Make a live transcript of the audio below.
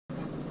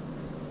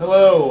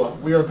Hello,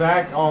 we are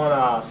back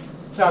on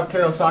South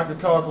Carroll Soccer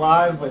Co-op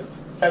Live with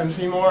Kevin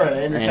Seymour and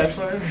Andrew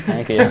Kestler.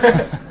 Thank you.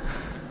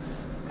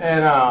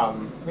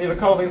 And we have a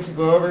couple things to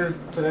go over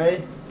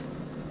today.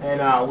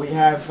 And we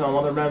have some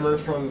other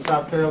members from the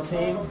South Carroll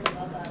team.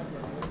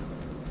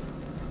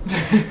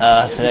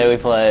 Today we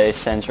play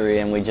Century,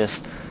 and we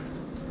just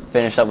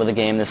finished up with a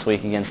game this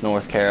week against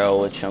North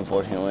Carroll, which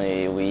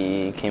unfortunately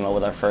we came up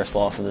with our first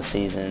loss of the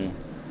season,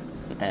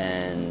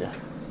 and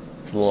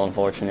it's a little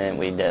unfortunate.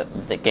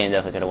 The game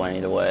definitely could have went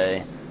either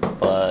way,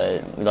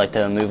 but we'd like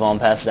to move on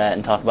past that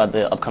and talk about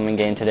the upcoming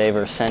game today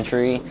versus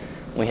Century.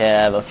 We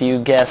have a few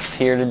guests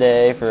here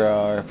today for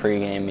our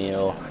pregame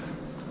meal,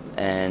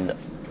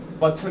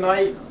 but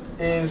tonight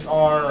is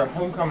our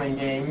homecoming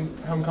game.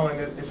 Homecoming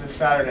is this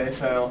Saturday,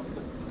 so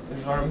this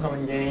is our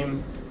homecoming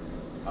game.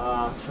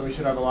 So we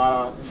should have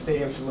the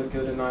stadium should look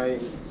good tonight.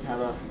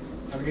 Have a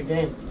good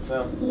game.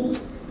 So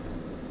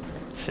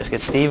let's just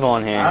get Steve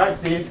on here. All right,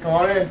 Steve, come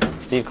on in.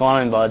 Steve, come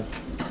on in, bud.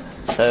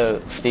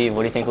 So, Steve,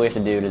 what do you think we have to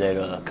do today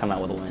to come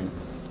out with a win?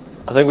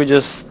 I think we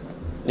just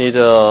need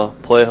to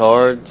play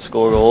hard,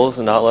 score goals,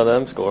 and not let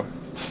them score.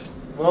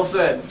 Well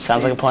said.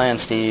 Sounds like a plan,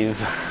 Steve.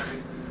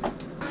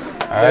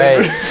 All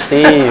right,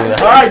 Steve.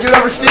 All right, give it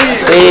up for Steve.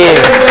 Steve.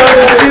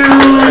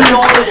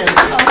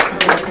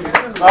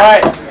 All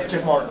right.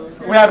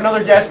 We have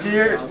another guest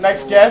here.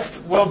 Next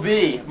guest will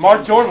be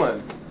Mark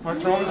Jornlin. Mark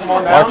Jornlin, come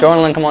on down. Mark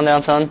Jornlin, come on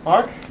down, son.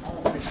 Mark?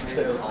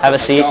 Have a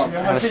seat.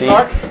 Have a seat.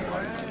 Mark?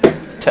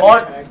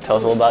 Tell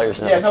us a little about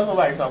yourself. Yeah, tell us a little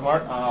about yourself,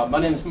 Mark. My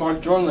name is Mark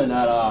Jornlin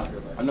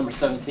at number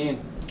 17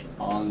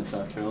 on the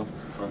South Carroll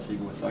HS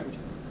Soccer team.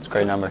 It's a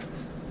great number.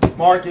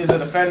 Mark is a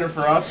defender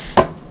for us.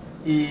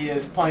 He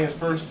is playing his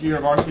first year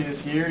of varsity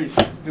this year. He's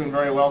doing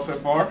very well so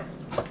far.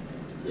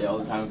 Yeah, all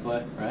the time we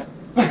play, right?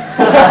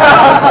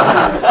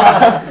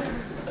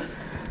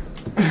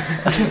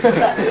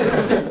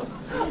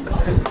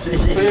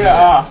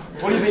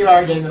 What do you think about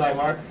our game tonight,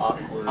 Mark?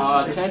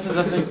 Chances,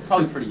 I think,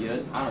 probably pretty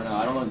good. I don't know.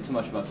 I don't know too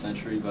much about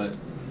Century, but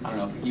I don't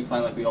know. If we keep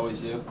playing like we always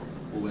do,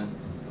 we'll win.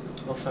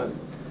 Well said.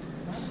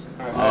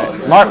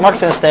 Mark's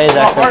going to stay.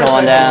 Zach's going to come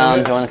on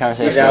down, join the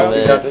conversation a little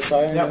bit. You got this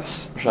side? Yep.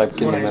 Should I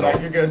get in the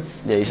middle? You're good.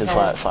 Yeah, you should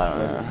slide on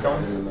there.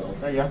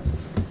 There you go.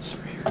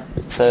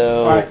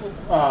 So, all right.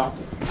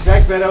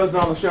 Zach Beddoe's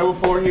been on the show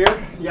before here.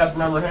 You guys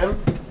remember him?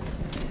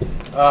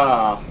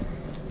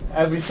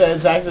 As we said,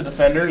 Zach's a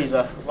defender. He's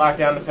a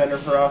lockdown defender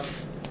for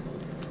us.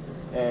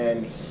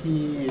 And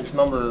he is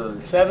number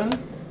 7.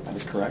 That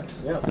is correct.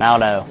 Yeah.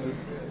 Ronaldo.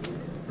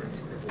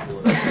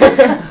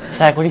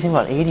 Zach, what do you think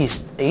about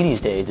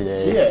 80s day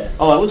today? Yeah.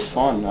 Oh, it was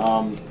fun.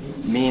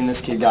 Me and this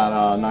kid got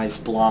a nice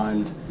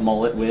blonde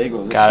mullet wig.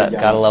 Well,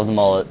 Gotta love the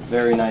mullet.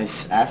 Very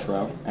nice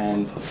afro,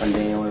 and friend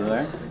Daniel over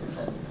there.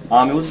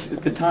 It was a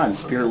good time.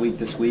 Spirit Week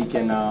this week,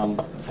 and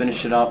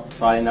finish it up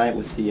Friday night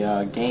with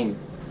the game.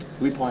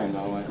 Who we playing,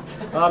 by the way?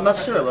 I'm not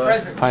sure,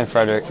 but Playing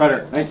Frederick.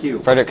 Frederick, thank you.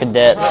 Frederick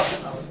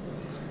Cadets.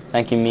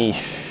 Thank you,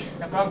 Mish.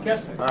 all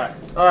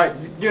right.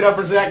 Give it up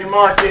for Zach and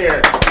Mark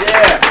here.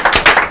 Yeah.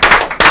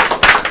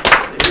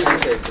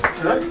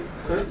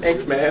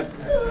 Thanks, man.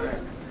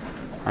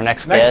 Our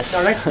next guest.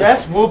 Our next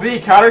guest will be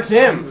Connor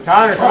Kim.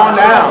 Connor, come on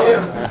down.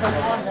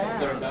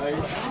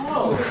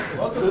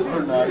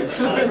 Super nice.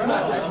 There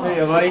you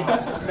go, buddy.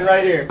 Sit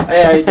right here.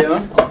 Hey, how you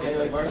doing?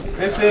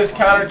 This is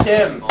Connor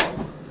Kim.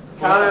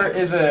 Connor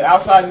is an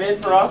outside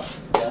mid for us.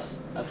 Yes,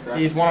 that's correct.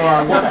 He's one of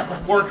our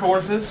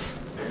workhorses.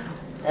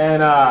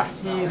 And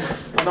he's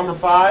number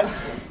 5,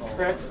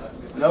 correct?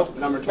 Nope,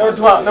 number 20. Number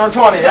 12, number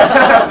 20. Ooh.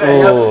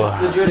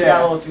 The jersey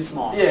got a little too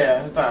small.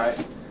 Yeah, it's all right.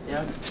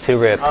 Yeah. It's too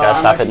ripped. Gotta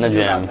stop it in the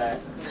gym.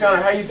 So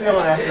Connor, how you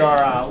feeling after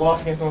our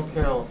loss against North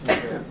Carroll?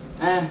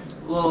 A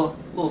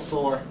little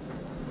sore.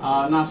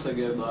 Not so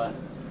good, but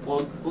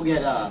we'll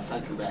get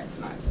Central back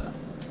tonight. So.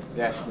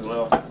 Yes, we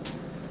will.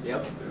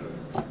 Yep.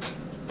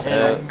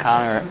 So,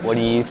 Connor, what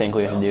do you think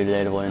we have to do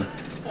today to win?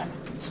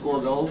 Score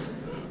goals.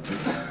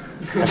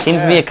 That seems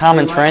to be a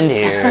common trend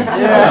here.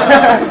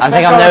 Yeah. I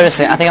think I'm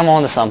noticing. I think I'm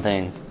on to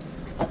something.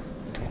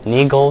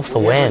 Need goals to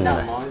win.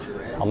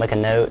 I'll make a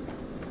note.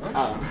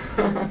 Oh,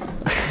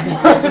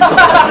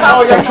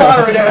 we got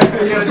Connor. We got a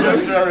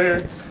jokester over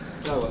here.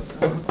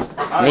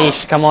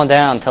 Mish, come on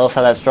down. Tell us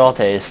how that straw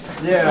tastes.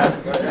 Yeah.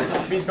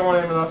 Mish, come on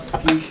in with us.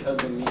 Fish of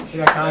the meat. We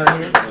got Connor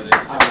here.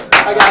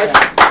 Hi guys.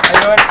 How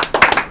you doing?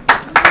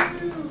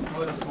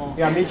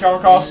 Yeah, Mish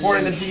Arcall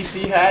sporting the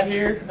DC hat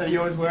here that he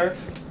always wears.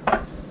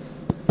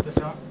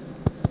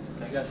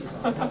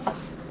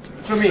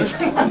 So Mish,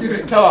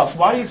 tell us,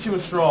 why do you chew a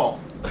straw?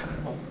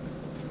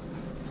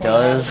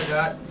 Does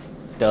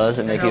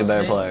it make you a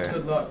better player?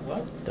 Good luck.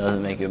 What? Does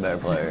it make you a better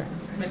player?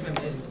 Makes me an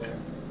amazing player.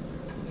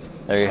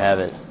 There you have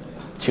it.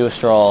 Chew a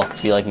straw,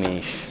 be like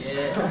Mish.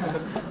 Yeah,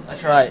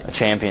 that's right. A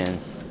champion.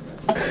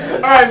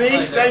 Alright,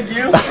 Mish, thank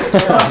you.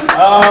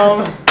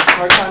 Alright.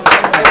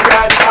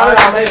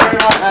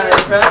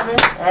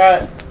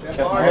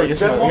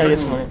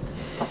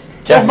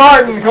 Jeff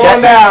Martin, come on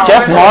down.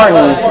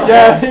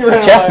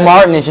 Jeff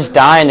Martin is just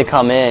dying to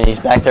come in. He's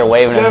back there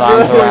waving his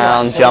arms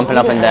around, jumping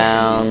up and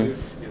down.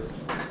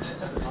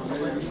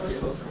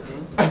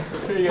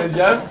 go,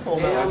 Jeff.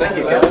 Thank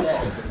you,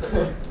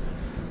 Kevin.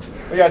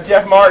 We got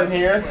Jeff Martin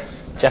here.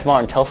 Jeff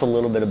Martin, tell us a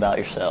little bit about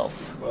yourself.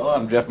 Well,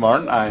 I'm Jeff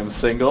Martin. I'm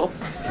single.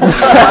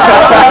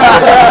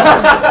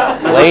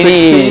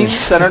 Ladies.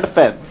 Center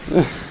defense.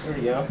 There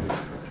we go.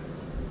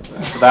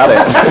 That's about it.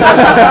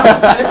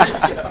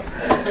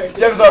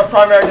 Jeff is our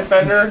primary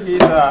defender. He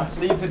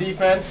leads the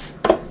defense.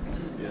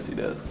 Yes, he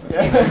does.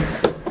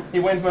 Yeah. He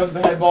wins most of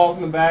the head balls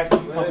in the back.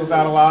 Helps us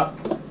out a lot.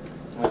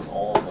 Wins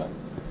all of them.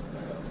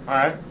 All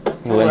right.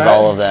 He wins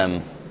all of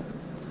them.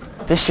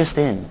 This just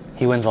in.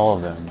 He wins all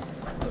of them.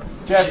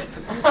 Jeff.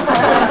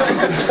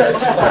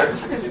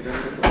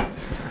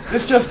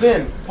 This just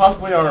in.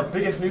 Possibly our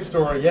biggest news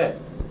story yet.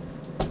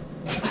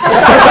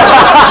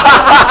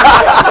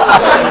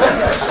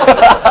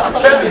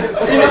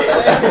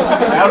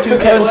 How to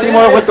Kevin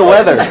Seymour with the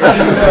weather.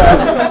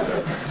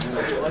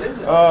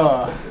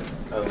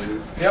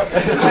 Yep.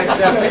 Thanks,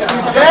 Jeff.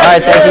 All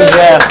right, thank you,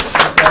 Jeff.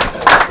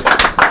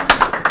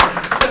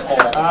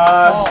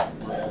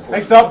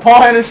 Next up,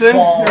 Paul Henderson.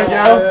 Here we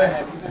go.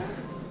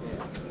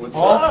 What's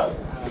Paul? up?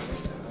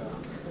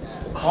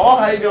 Paul,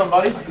 how you doing,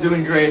 buddy?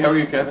 Doing great. How are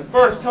you, Kevin?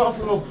 First, tell us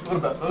a little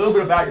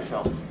bit about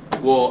yourself.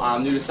 Well,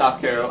 I'm new to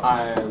South Carroll.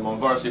 I'm on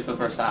varsity for the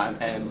first time,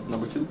 and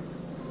number 2.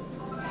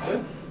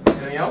 Good.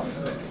 Anything else?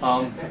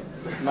 No.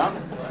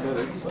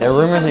 There are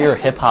rumors that you're a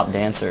hip-hop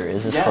dancer.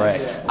 Is this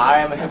correct? I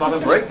am a hip-hop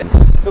and breakdance.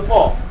 So,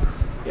 Paul,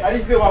 how do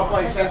you feel about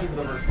playing Century for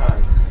the first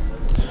time?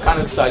 Kind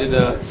of excited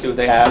to see what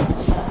they have.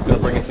 Gonna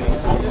bring it to me,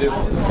 see what we do.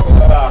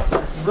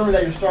 Rumor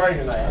that you're starting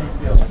tonight. How do you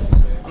feel?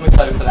 I'm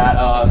excited for that.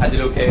 I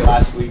did okay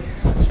last week.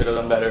 Should have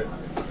done better.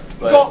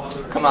 But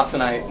come out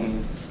tonight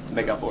and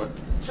make up for it.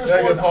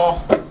 Very good,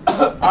 Paul.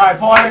 All right,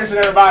 Paul Henderson,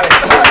 everybody.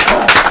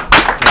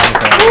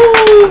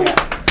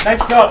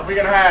 Next up, we're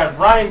going to have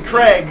Ryan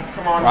Craig.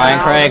 Come on Ryan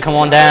down. Craig, come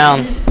on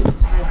down.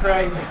 Ryan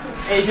Craig,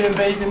 Asian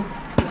invasion.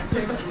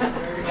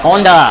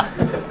 Honda.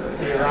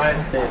 Hey, Ryan.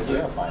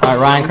 All right,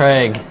 Ryan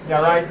Craig. You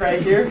got Ryan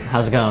Craig here.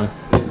 How's it going?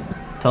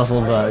 Tell us a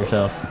little bit about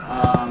yourself.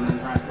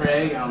 Ryan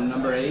Craig, I'm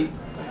number 8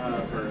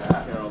 for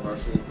South Carroll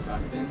varsity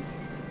soccer team.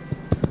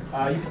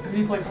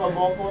 You play club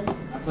ball for him?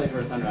 I play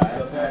for Thunder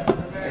Eye.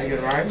 Very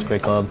good, Ryan. It's a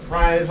great club.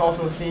 Ryan is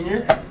also a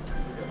senior.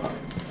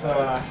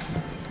 So,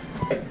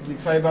 you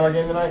excited about our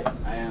game tonight?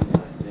 I am,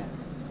 yeah.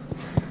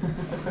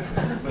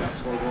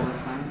 Score a goal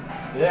this time?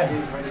 Yeah,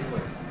 he's ready.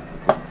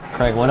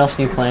 Craig, what else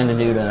do you plan to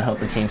do to help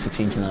the team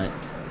succeed tonight?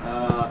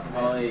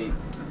 Probably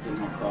get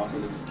more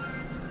crosses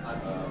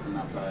from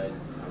outside.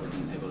 I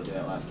wasn't able to do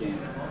that last game,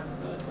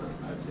 but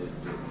I have to do it.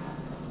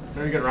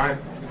 Very good, Ryan.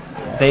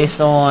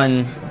 Based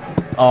on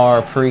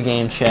our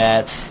pregame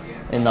chats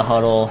in the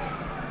huddle,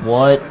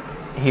 what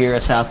here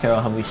at South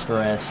Carroll have we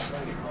stressed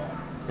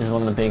is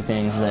one of the big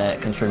things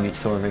that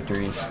contributes to our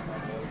victories?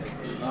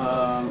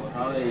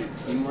 Probably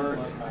teamwork,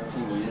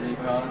 team unity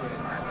probably.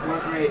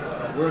 Work rate.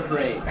 Work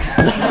rate.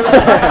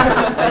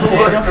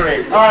 Work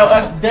rate. All right,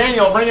 let's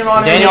Daniel. Bring him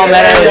on Daniel in.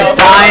 Meadows,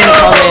 Ryan,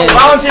 come in.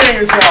 Volunteering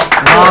yourself.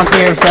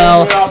 Volunteer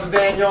yourself. Give it off to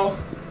Daniel.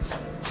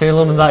 Say a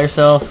little bit about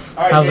yourself.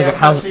 All right, How's Dan, the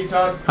how's, seats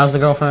on. how's the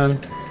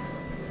girlfriend?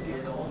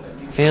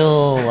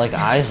 Feel like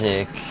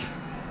Isaac.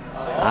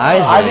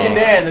 Isaac and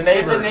Dan, the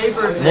neighbors.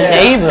 The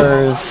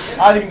neighbors.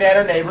 Isaac and Dan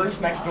are neighbors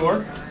next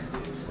door.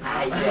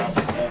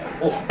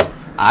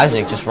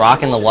 Isaac just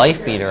rocking the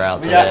wife beater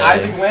out We got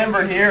Isaac today.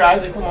 Lambert here.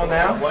 Isaac, come on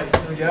now. Here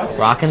we go.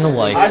 Rocking the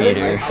wife Isaac,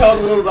 beater. tell us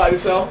a little about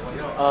yourself.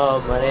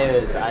 My name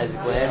is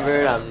Isaac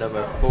Lambert. I'm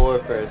number 4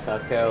 for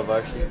South Carroll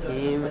varsity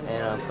team,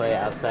 and I play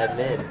outside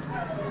mid.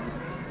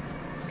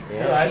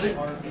 Yeah, Isaac.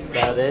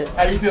 About it.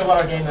 How do you feel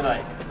about our game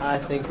tonight? I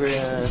think we're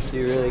gonna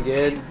do really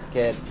good.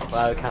 Get a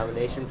lot of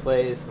combination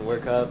plays and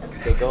work up,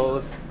 get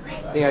goals. I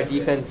think our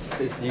defense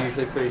is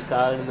usually pretty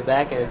solid in the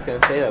back, and it's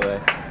gonna stay that way.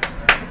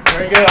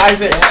 Very good,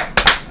 Isaac.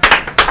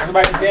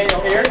 Everybody,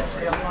 Daniel here.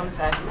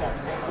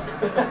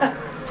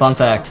 Fun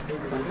fact.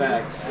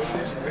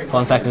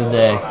 Fun fact of the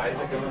day.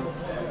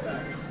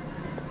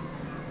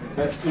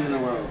 Best team in the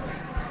world.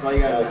 That's all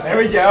you gotta do. There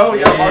we go. We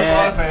got a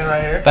Barcelona fan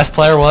right here. Best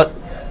player what?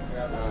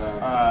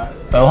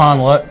 Bohan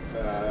what?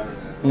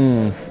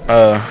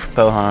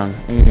 Bohan.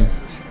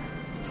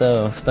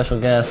 So, special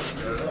guest.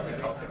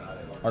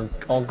 Our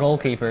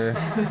goalkeeper.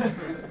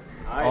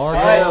 All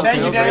right,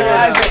 thank you, Daniel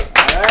and Isaac.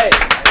 All right.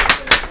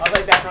 I'll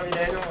take that from you,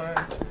 Daniel.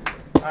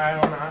 All right,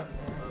 or not.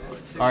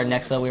 Alright,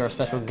 next up we have our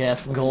special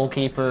guest,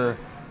 goalkeeper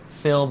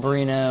Phil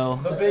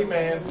Brino. The big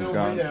man, Phil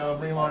going? Brino.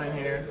 Bring him on in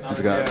here. How's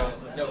it going?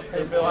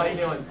 Hey, Phil, how you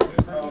doing?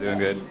 Doing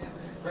good.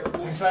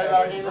 You excited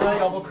about our game tonight?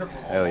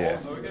 Hell yeah.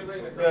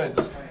 Good.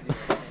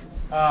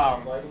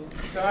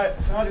 So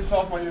how'd your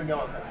sophomore year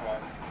going so far?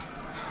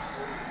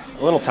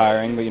 A little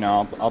tiring, but you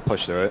know, I'll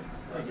push through it.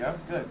 There you go.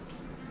 Good.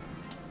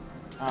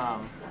 How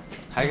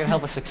are you going to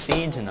help us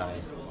succeed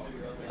tonight?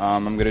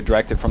 I'm going to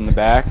direct it from the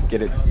back,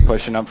 get it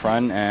pushing up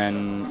front,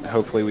 and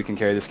hopefully we can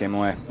carry this game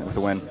away with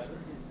a win.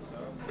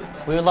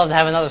 We would love to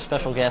have another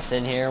special guest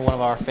in here, one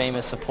of our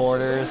famous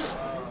supporters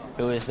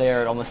who is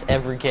there at almost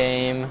every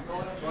game.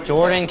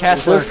 Jordan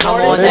Kestler,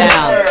 come on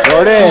down.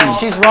 Jordan!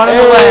 She's running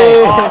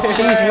away.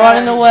 She's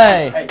running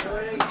away. Hey.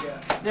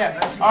 Yeah.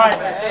 All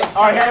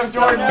right, here's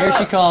Jordan. Here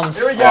she comes.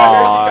 Here we go.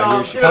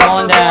 Aw, Here she Come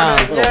on down.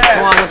 Yeah.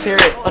 Come on, let's hear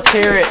it. Let's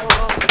hear it.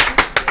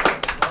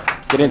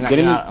 Get in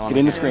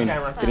the screen.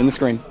 Get in the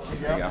screen.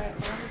 There you go. All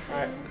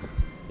right.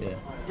 Yeah.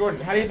 Jordan,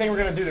 how do you think we're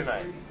gonna do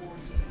tonight?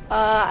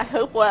 I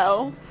hope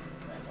well.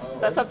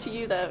 That's up to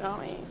you though,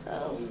 not me.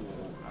 So.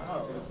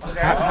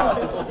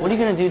 What are you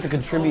going to do to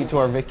contribute to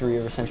our victory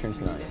over Century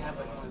tonight?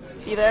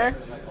 Be there.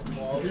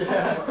 Are you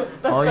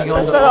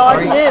going That's all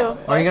I can do.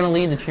 Are you going to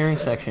lead the cheering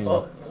section?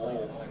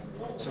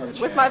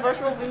 With my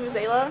virtual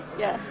vuvuzela,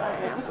 yes, I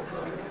am.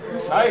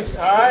 Nice.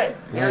 All right.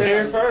 You're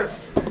here first.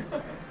 Famous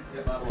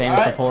All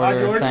right, supporter,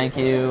 Jordan. thank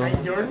you. Thank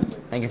you, Jordan.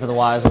 Thank you for the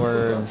wise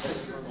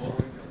words.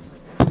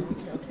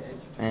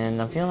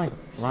 And I feel like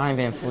Ryan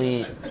Van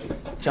Fleet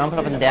jumping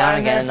up and down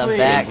Ryan again in Van the Fleet.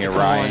 back, Here, going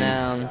Ryan.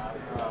 down.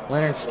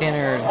 Leonard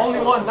Skinner. Only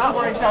one not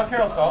wearing South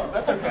Carroll salt.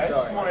 That's okay.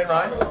 Come on in,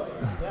 Ryan.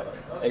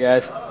 Hey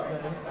guys.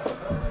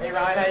 Hey,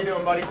 Ryan. How you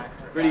doing, buddy?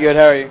 Pretty good.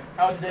 How are you?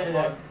 How's your day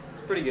today?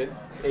 It's pretty good.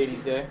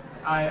 80s day.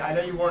 I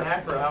know you wore an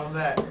afro. How was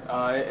that?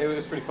 It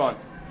was pretty fun.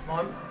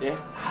 Fun? Yeah.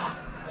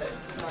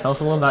 Tell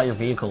us a little about your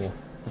vehicle,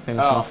 the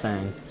famous Oh.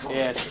 Mustang.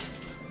 Yeah.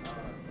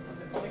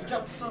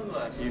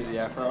 Use the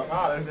afro.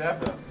 Ah, there's the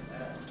afro.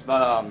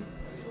 But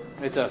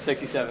it's a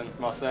 '67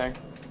 Mustang.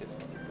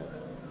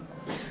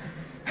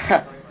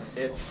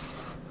 It's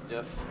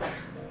just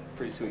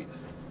pretty sweet.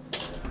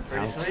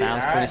 Pretty sweet.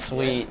 Sounds All pretty right.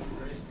 sweet.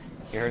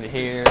 You heard it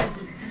here.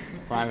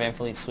 Ryan Van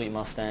Fleet's sweet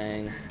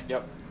Mustang.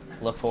 Yep.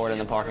 Look for it in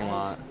the parking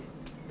lot.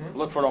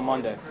 Look for it on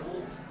Monday.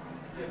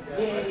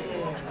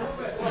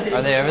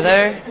 Are they over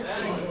there?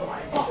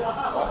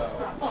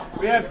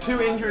 We have two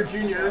injured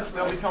juniors.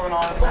 They'll be coming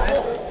on in a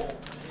minute.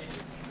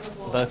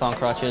 Both on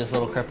crutches,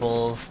 little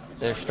cripples.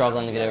 They're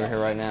struggling to get over here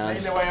right now.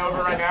 Making their way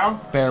over right now.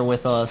 Bear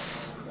with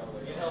us.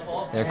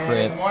 They're And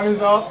crip. one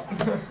is up.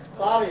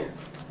 Bobby.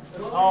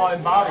 Oh,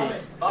 and Bobby.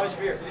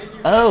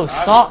 Oh,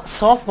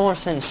 sophomore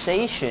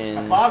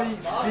sensation. Bobby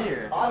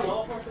Spear.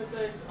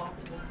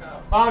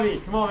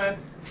 Bobby, come on, man.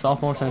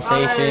 Sophomore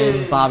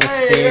sensation. Bobby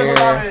Hey, Spear.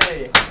 Bobby.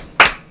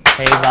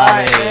 Hey,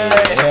 Bobby. Hey.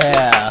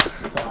 Yeah.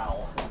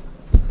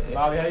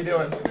 Bobby, how you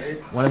doing?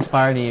 What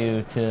inspired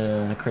you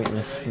to create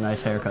this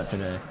nice haircut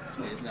today?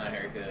 It's not a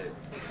haircut.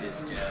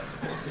 It's just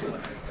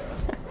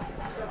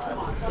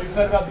Are you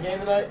excited about the game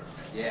tonight?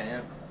 yeah,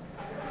 yeah.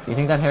 Do you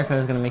think that haircut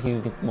is going to make you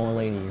get more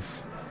ladies?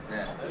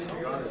 Yeah.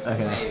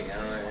 Okay. Maybe, I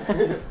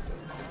don't know.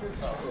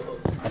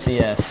 That's a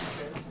yes.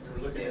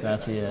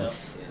 That's a yes.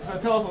 So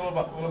tell us a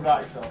little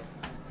about yourself.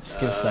 Just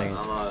give us a second.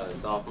 I'm a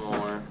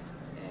sophomore,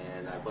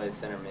 and I play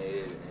center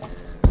mid,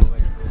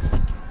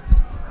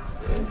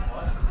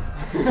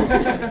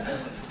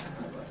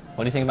 What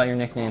do you think about your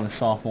nickname, the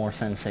sophomore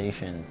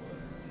sensation?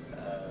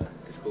 and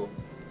it's cool.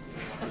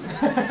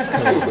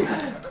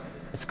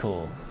 It's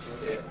cool.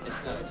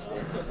 It's nice.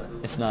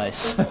 It's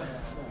nice.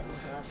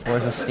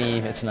 Where's the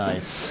Steve? It's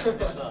nice.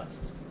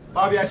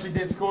 Bobby actually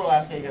did score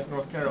last game against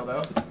North Carroll,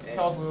 though.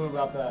 Tell us a little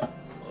about that.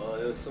 Well,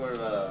 it was sort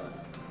of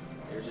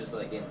it was just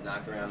like getting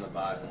knocked around the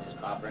box and just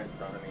popped right in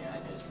front of me, and I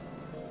just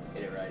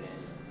hit it right in.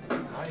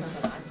 Nice. It's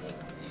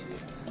easy.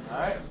 All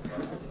right.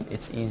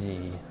 It's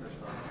easy.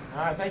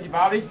 All right, thank you,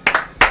 Bobby.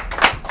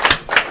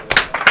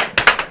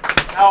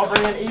 Now we'll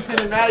bring in Ethan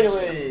and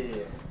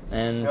Maddie.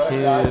 And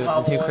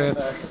the two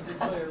crips.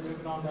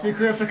 Two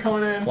Crips are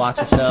coming in. Watch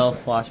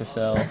yourself. Watch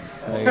yourself.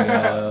 There you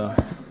go.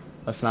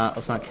 Let's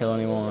not kill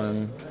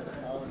anyone.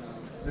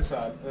 This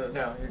side. No,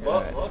 you're good.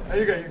 Right. Oh,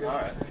 you're good. You're good.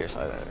 All right. Here's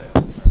how that.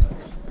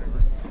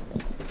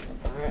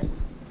 All right.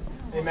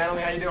 Hey,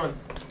 Madeline, how you doing?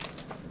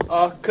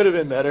 Could have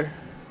been better.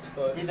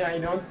 Ethan, how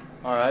you doing?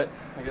 All right,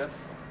 I guess.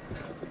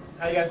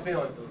 How you guys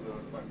feeling?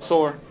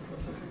 Sore.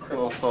 A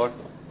little sore.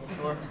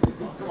 Sure.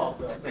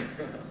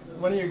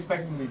 When are you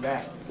expecting to be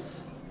back?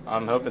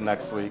 I'm hoping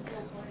next week.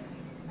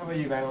 How about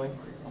you, Madeline?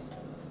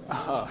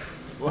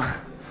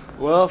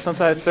 Well, since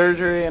I had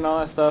surgery and all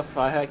that stuff,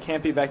 I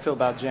can't be back till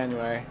about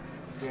January.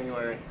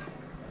 January.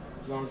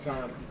 Long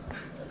time.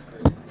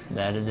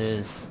 That it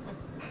is.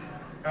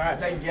 All right,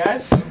 thank you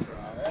guys.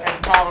 Thanks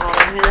for calling on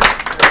in here.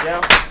 There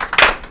we go.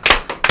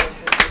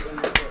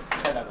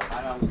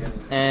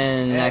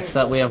 And next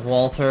up we have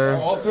Walter.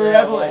 Walter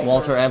Ebling.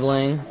 Walter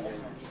Ebling.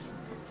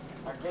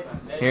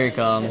 Here he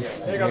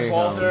comes. Here comes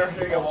Walter.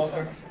 Here you go,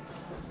 Walter.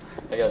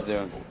 How you guys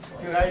doing?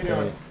 Good, how you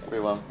doing?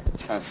 Pretty well.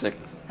 Kind of sick.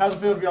 How's it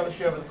feel to be on the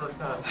show for the first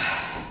time?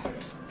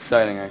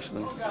 Exciting,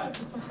 actually.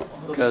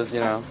 Because,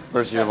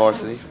 first year of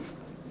varsity.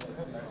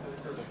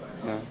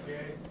 Yeah.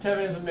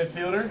 Kevin is a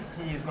midfielder.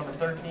 He's number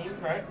 13,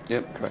 right?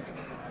 Yep, correct.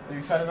 Are you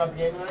excited about the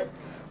game tonight?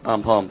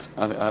 I'm pumped.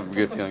 I have a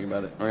good feeling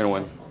about it. We're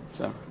going to win.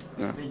 So,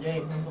 Big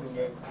game. Homecoming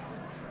game.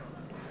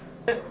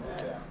 All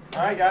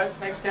right, guys.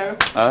 Thanks, Kevin.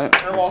 All right.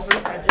 Sir Walter,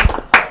 thank you.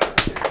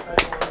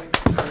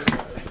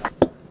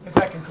 I guess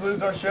that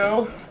concludes our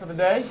show for the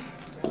day.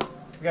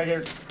 We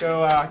gotta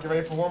get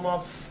ready for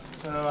warm-ups.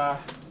 So,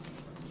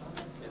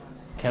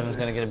 Kevin's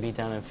gonna get a beat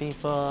down in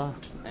FIFA,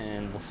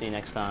 and we'll see you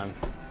next time.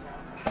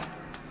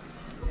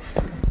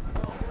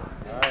 all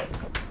right.